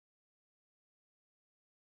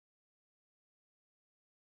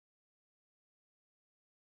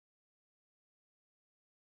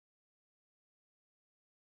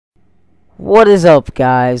What is up,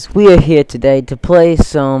 guys? We are here today to play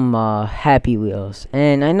some Happy Wheels.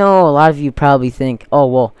 And I know a lot of you probably think, oh,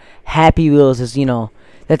 well, Happy Wheels is,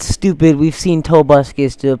 that's stupid. We've seen Toll Bus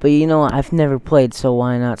Kids do it. But, I've never played, so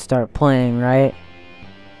why not start playing, right?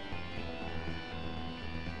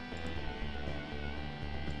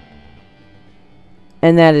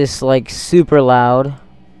 And that is, like, super loud.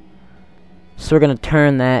 So we're going to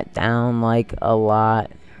turn that down, like, a lot.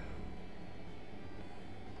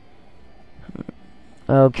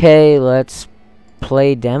 Okay, let's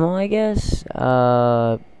play demo, I guess.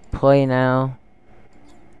 Play now.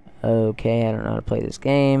 Okay, I don't know how to play this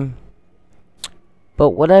game. But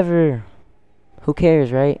whatever. Who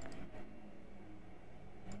cares, right?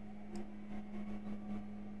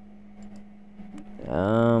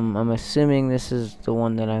 I'm assuming this is the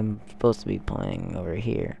one that I'm supposed to be playing over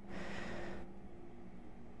here.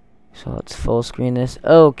 So let's full screen this.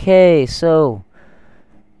 Okay, so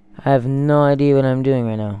I have no idea what I'm doing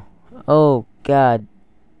right now. Oh, God.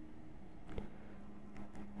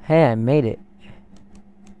 Hey, I made it.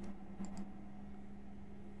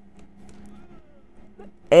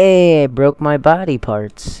 Hey, I broke my body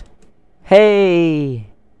parts. Hey!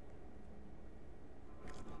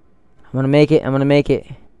 I'm gonna make it. I'm gonna make it.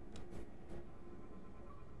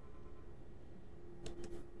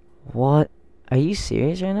 What? Are you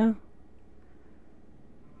serious right now?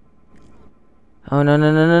 Oh, no,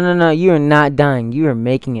 no, no, no, no, no. You are not dying. You are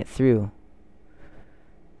making it through.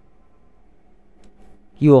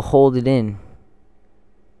 You will hold it in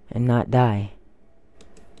and not die.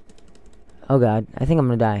 Oh, God. I think I'm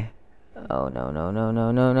gonna die. Oh, no, no, no,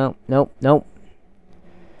 no, no, no. Nope, nope.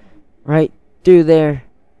 Right through there.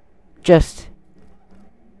 Just.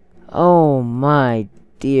 Oh, my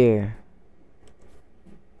dear.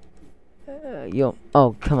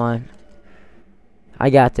 Oh, come on. I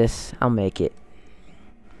got this. I'll make it.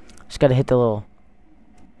 Just gotta hit the little.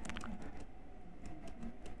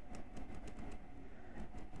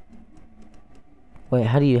 Wait,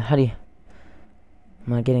 how do you, I'm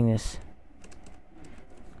not getting this.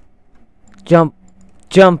 Jump,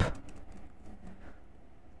 jump.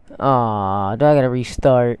 Aw, do I gotta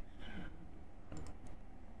restart?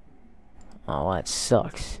 Oh, that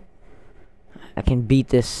sucks. I can beat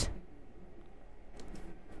this.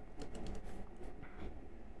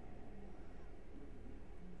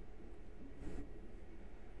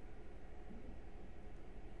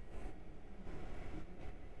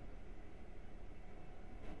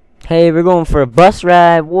 Hey, we're going for a bus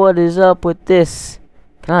ride. What is up with this?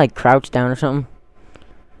 Can I, like, crouch down or something?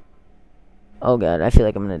 Oh, God, I feel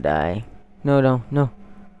like I'm gonna die. No, no, no.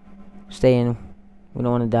 Stay in. We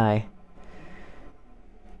don't want to die.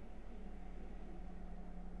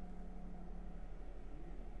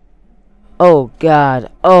 Oh, God.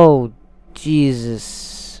 Oh,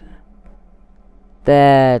 Jesus.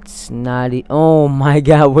 That's not oh, my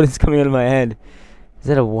God. What is coming out of my head? Is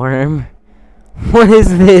that a worm? What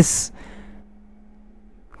is this?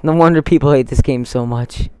 No wonder people hate this game so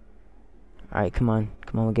much. Alright, come on.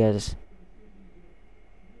 Come on, we'll get this.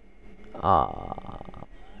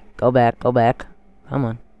 Go back, go back. Come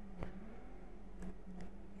on.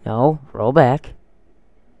 No, roll back.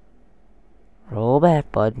 Roll back,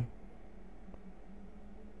 bud.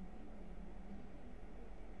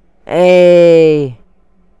 Hey!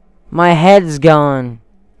 My head's gone.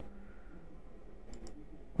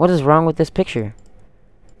 What is wrong with this picture?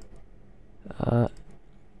 I'm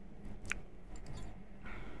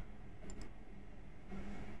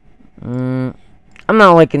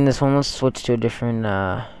not liking this one. Let's switch to a different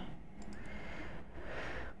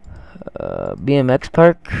BMX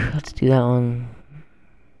park. Let's do that one.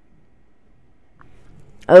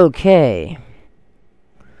 Okay.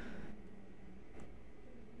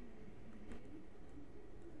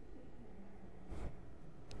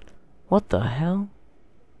 What the hell?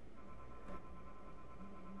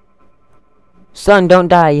 Son, don't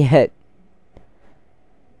die yet.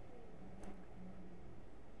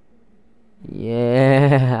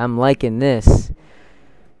 Yeah, I'm liking this.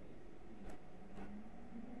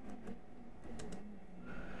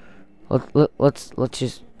 Let's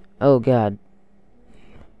just. Oh, God.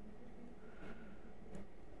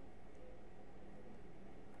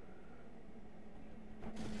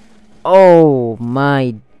 Oh,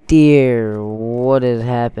 my dear. What has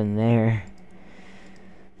happened there?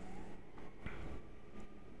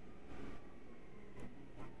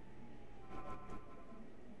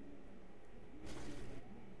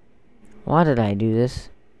 Why did I do this?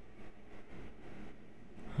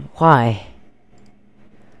 Why?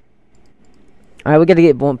 Alright, we gotta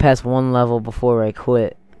get past one level before I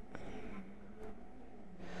quit.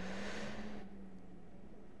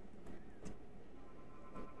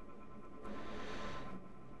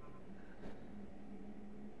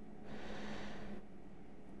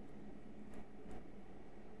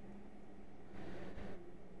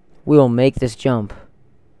 We will make this jump.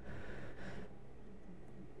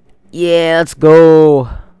 Yeah, let's go.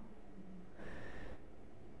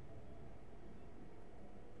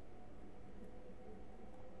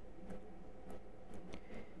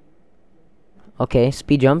 Okay,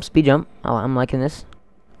 speed jump, speed jump. Oh, I'm liking this.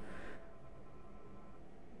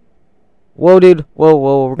 Whoa, dude. Whoa,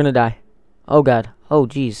 whoa, we're gonna die. Oh, God. Oh,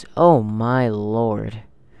 jeez. Oh, my Lord.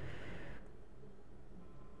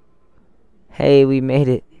 Hey, we made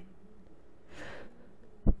it.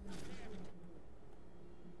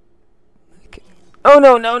 Okay. Oh,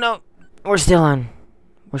 no, no, no. We're still on.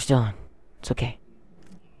 We're still on. It's okay.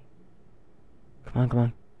 Come on, come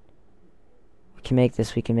on. We can make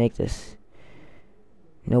this, we can make this.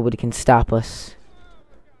 Nobody can stop us.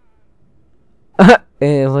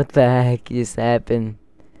 What the heck just happened?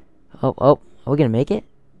 Oh, oh, are we gonna make it?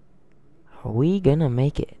 Are we gonna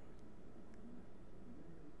make it?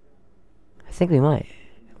 I think we might.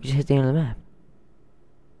 We just hit the end of the map.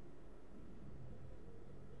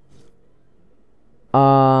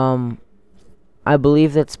 I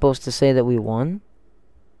believe that's supposed to say that we won.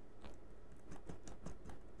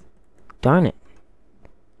 Darn it.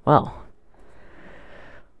 Well.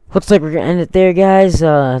 Looks like we're gonna end it there, guys.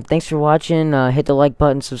 Thanks for watching. Hit the like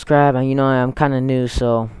button, subscribe. You know, I'm kind of new,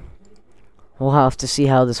 so we'll have to see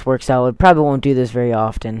how this works out. We probably won't do this very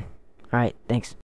often. Alright, thanks.